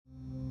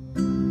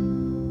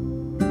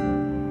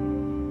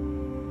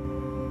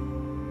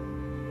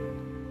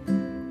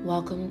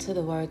Welcome to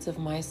the words of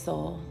my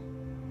soul.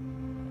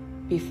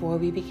 Before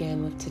we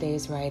begin with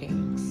today's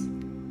writings,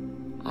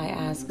 I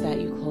ask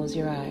that you close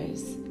your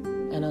eyes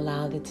and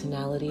allow the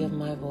tonality of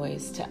my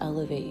voice to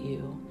elevate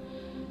you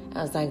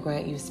as I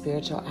grant you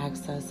spiritual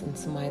access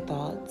into my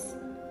thoughts,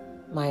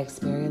 my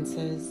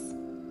experiences,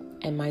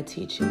 and my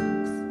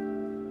teachings.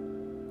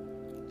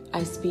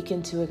 I speak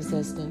into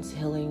existence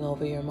healing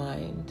over your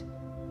mind,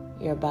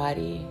 your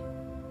body,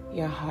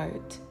 your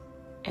heart,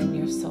 and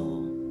your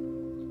soul,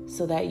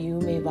 so that you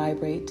may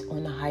vibrate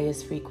on the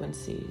highest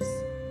frequencies.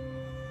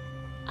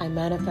 I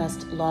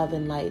manifest love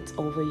and light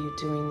over you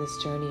during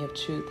this journey of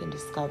truth and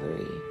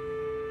discovery.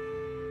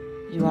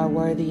 You are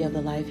worthy of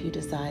the life you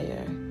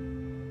desire.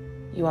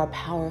 You are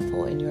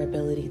powerful in your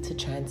ability to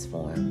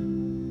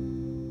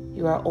transform.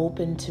 You are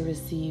open to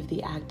receive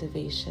the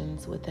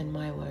activations within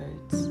my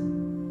words.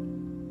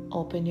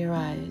 Open your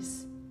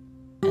eyes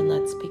and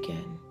let's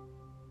begin.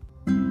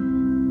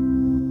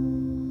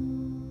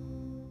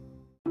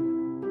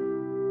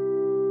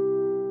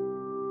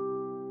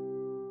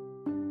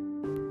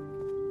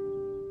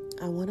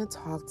 I want to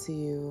talk to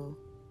you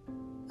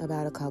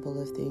about a couple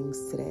of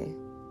things today.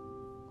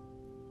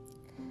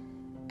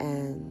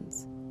 And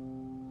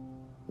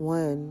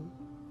one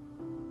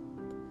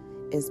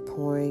is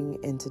pouring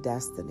into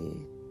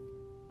destiny,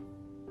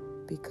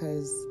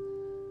 because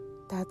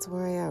that's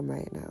where I am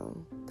right now.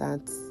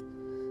 That's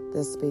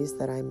the space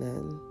that I'm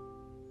in.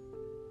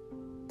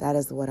 That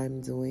is what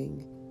I'm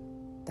doing.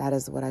 That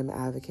is what I'm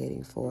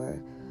advocating for.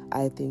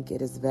 I think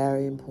it is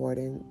very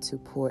important to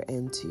pour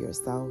into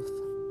yourself.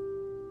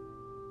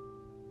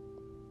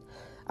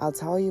 I'll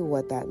tell you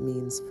what that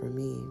means for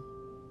me.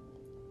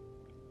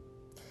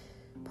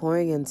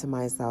 Pouring into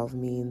myself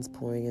means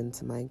pouring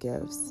into my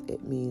gifts.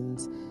 It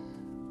means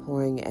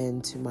pouring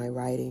into my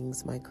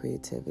writings, my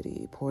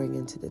creativity, pouring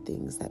into the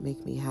things that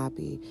make me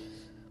happy,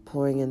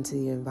 pouring into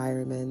the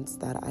environments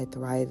that I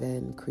thrive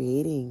in,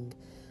 creating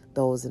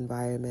those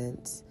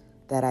environments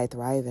that I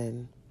thrive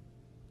in,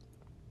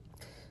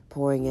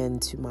 pouring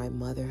into my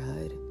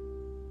motherhood,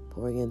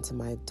 pouring into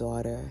my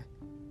daughter,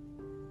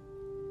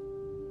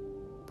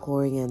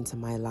 pouring into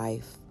my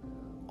life.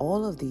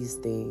 All of these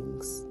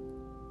things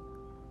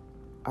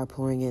are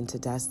pouring into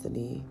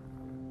destiny.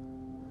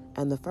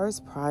 And the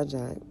first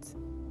project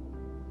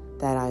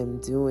that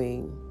I'm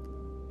doing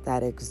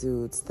that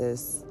exudes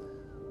this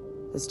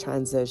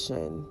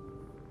transition,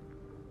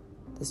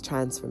 this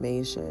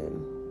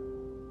transformation,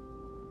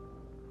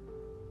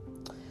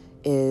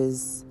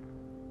 is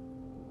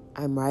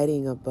I'm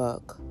writing a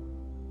book,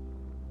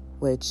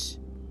 which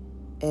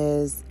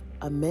is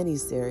a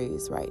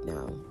mini-series right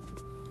now.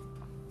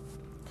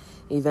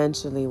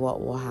 Eventually what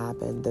will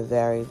happen, the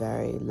very,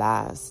 very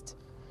last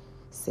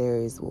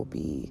series will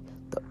be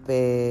the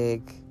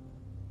big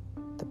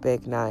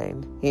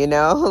 9,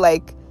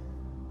 like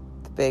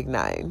the big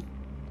 9.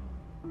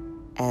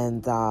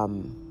 And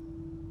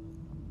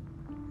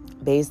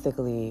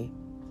basically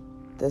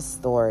this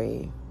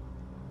story,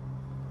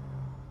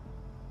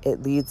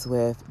 it leads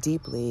with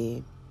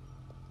deeply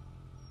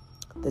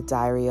the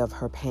diary of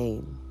her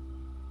pain,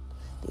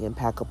 the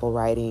impeccable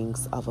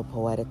writings of a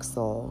poetic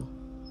soul.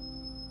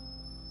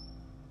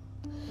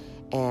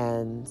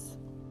 And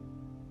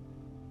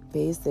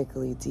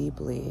basically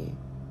deeply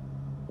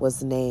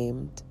was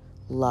named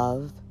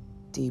Love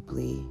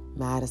Deeply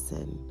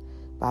Madison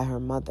by her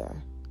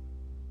mother.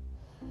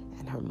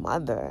 And her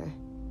mother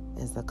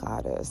is a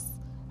goddess.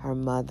 Her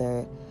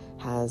mother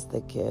has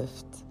the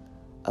gift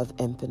of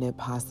infinite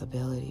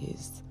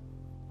possibilities,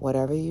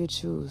 whatever you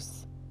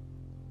choose.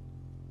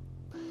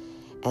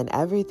 And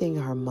everything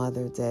her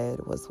mother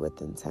did was with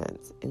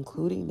intent,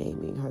 including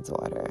naming her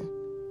daughter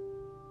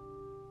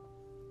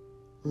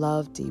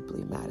Love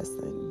Deeply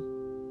Madison.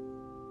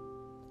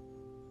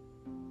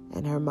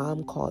 And her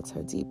mom called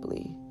her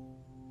Deeply.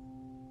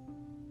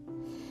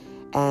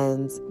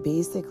 And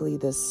basically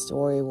this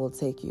story will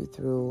take you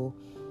through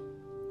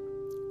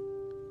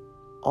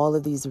all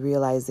of these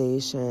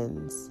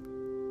realizations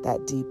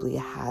that Deeply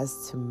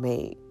has to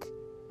make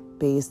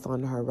based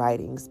on her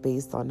writings,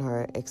 based on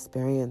her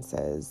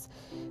experiences,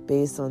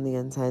 based on the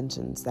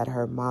intentions that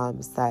her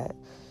mom set.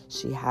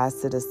 She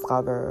has to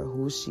discover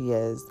who she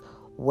is,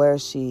 where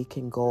she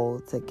can go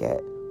to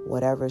get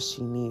whatever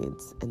she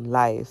needs in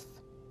life,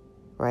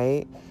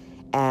 right?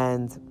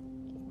 And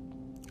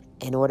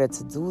in order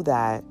to do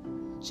that,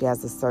 she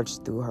has to search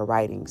through her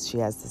writings. She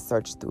has to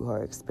search through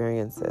her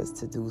experiences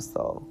to do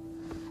so.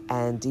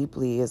 And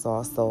Deeply is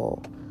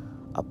also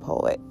a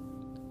poet.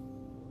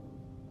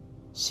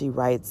 She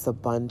writes a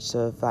bunch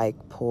of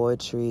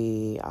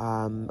poetry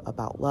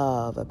about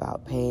love,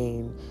 about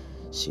pain.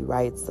 She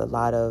writes a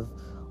lot of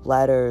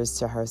letters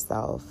to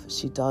herself.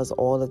 She does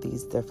all of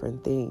these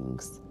different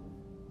things.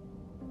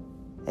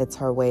 It's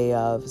her way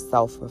of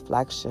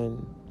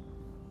self-reflection.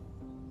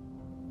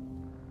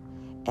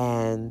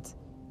 And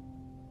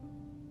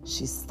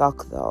she's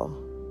stuck though.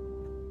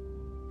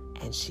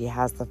 And she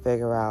has to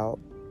figure out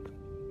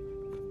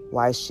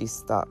why she's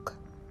stuck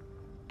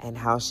and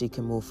how she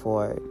can move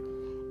forward.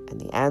 And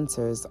the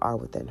answers are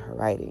within her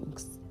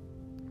writings.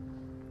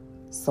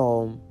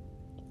 So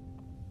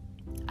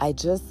I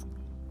just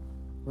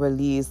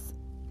released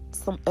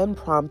some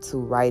impromptu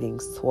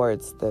writings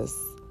towards this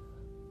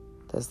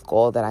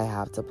goal that I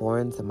have to pour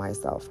into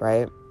myself,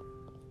 right?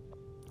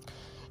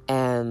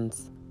 And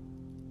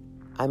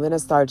I'm going to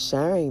start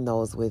sharing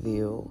those with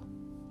you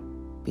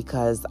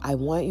because I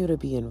want you to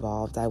be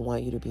involved. I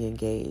want you to be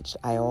engaged.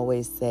 I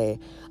always say,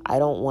 I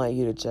don't want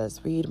you to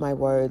just read my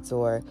words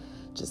or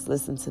just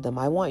listen to them.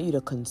 I want you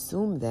to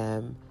consume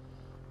them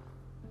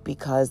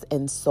because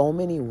in so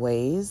many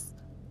ways,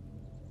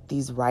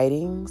 these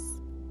writings,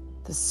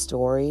 the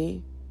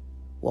story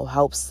will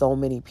help so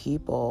many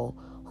people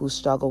who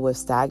struggle with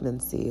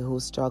stagnancy, who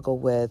struggle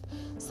with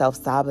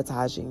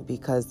self-sabotaging,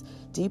 because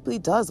Deeply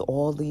does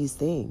all these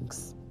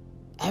things.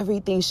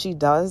 Everything she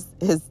does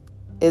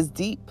is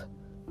deep.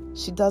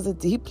 She does it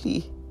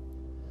deeply.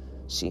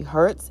 She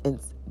hurts,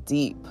 it's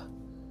deep.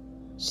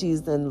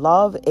 She's in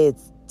love,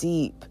 it's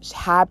deep.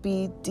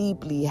 Happy,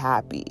 deeply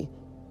happy.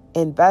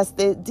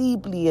 Invested,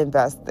 deeply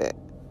invested.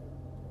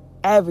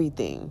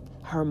 Everything.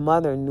 Her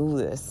mother knew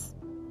this.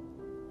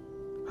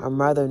 Her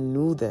mother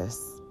knew this.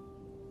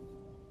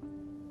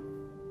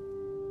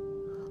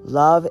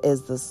 Love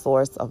is the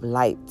source of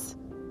light.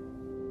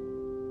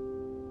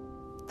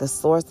 The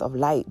source of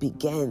light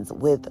begins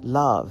with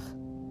love.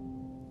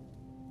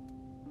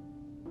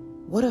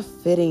 What a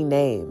fitting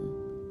name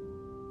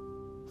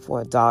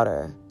for a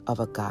daughter of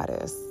a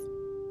goddess.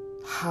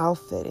 How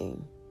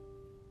fitting.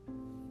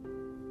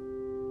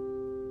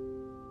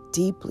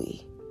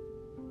 Deeply.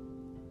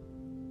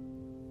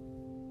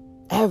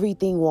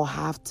 Everything will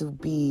have to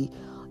be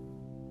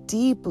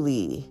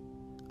deeply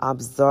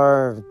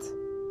observed.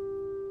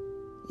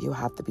 You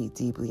have to be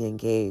deeply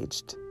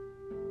engaged.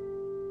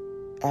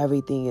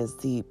 Everything is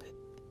deep.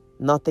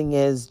 Nothing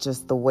is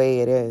just the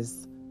way it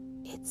is.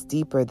 It's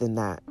deeper than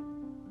that.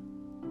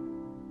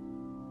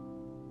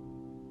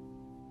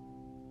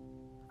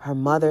 Her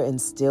mother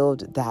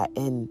instilled that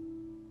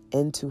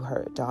into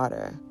her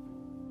daughter.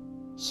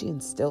 She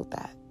instilled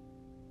that.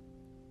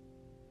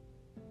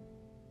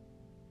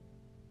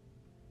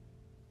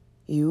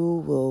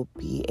 You will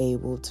be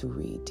able to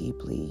read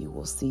deeply. You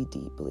will see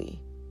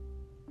deeply.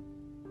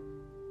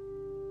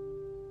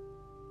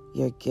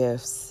 Your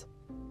gifts,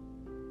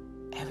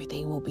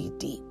 everything will be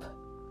deep.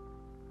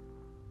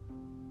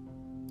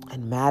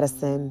 And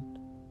Madison,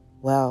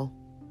 well,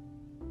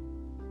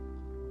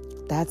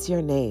 that's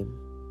your name.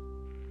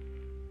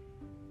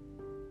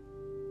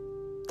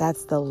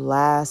 That's the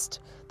last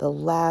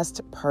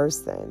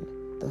person,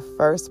 the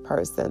first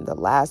person, the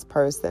last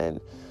person,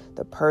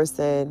 the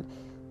person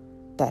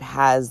that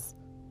has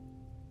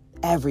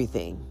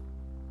everything.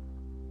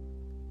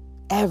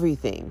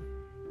 Everything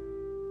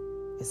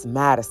is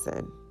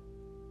Madison.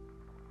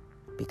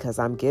 Because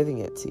I'm giving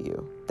it to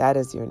you. That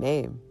is your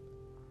name.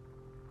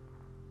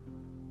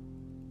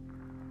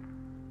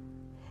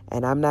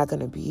 And I'm not going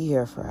to be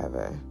here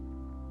forever.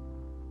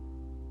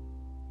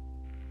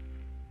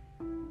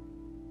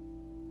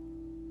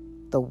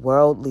 The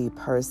worldly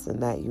person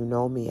that you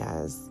know me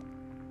as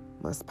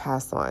must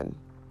pass on.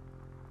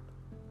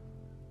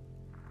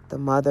 The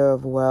mother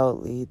of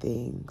worldly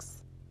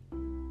things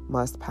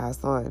must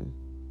pass on.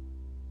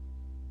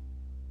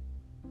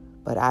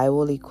 But I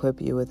will equip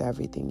you with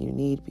everything you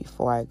need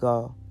before I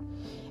go.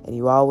 And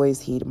you always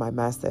heed my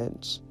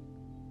message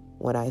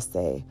when I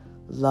say,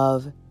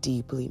 love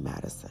deeply,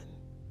 Madison.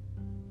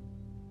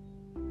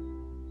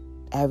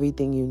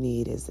 Everything you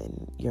need is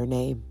in your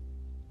name.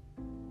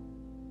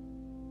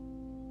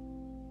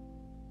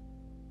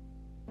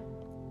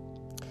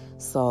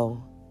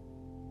 So,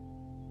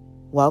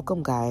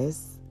 welcome,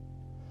 guys.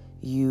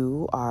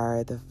 You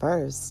are the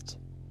first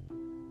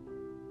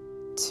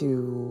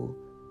to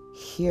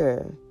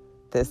hear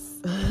this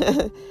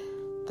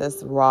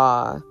this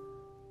raw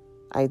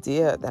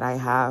idea that I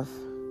have,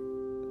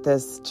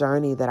 this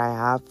journey that I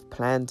have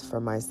planned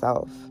for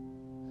myself,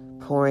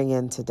 pouring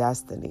into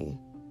Destini.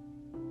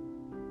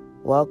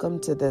 Welcome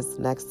to this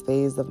next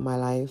phase of my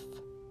life.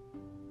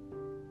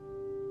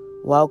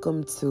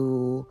 Welcome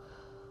to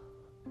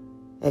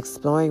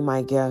exploring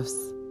my gifts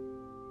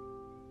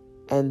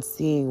and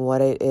seeing what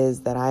it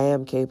is that I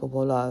am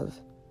capable of.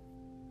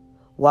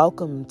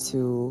 Welcome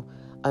to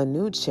a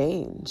new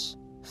change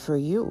for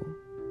you.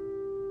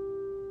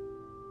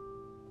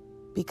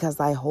 Because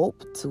I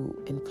hope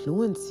to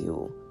influence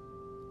you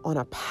on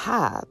a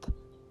path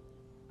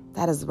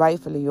that is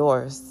rightfully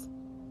yours.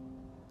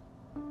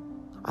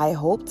 I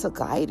hope to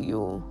guide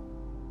you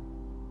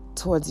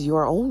towards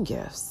your own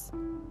gifts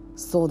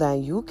so that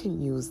you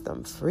can use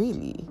them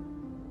freely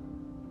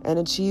and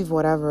achieve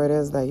whatever it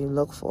is that you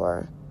look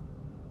for.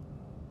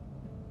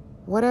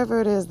 Whatever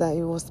it is that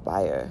you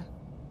aspire,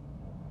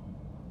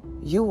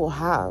 you will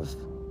have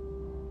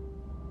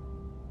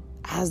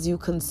as you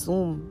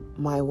consume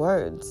my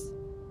words,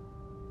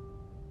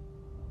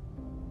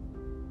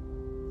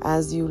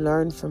 as you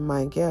learn from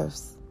my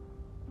gifts.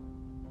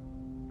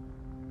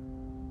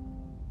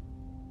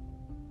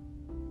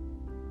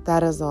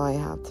 That is all I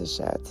have to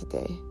share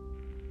today.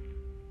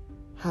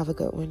 Have a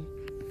good one.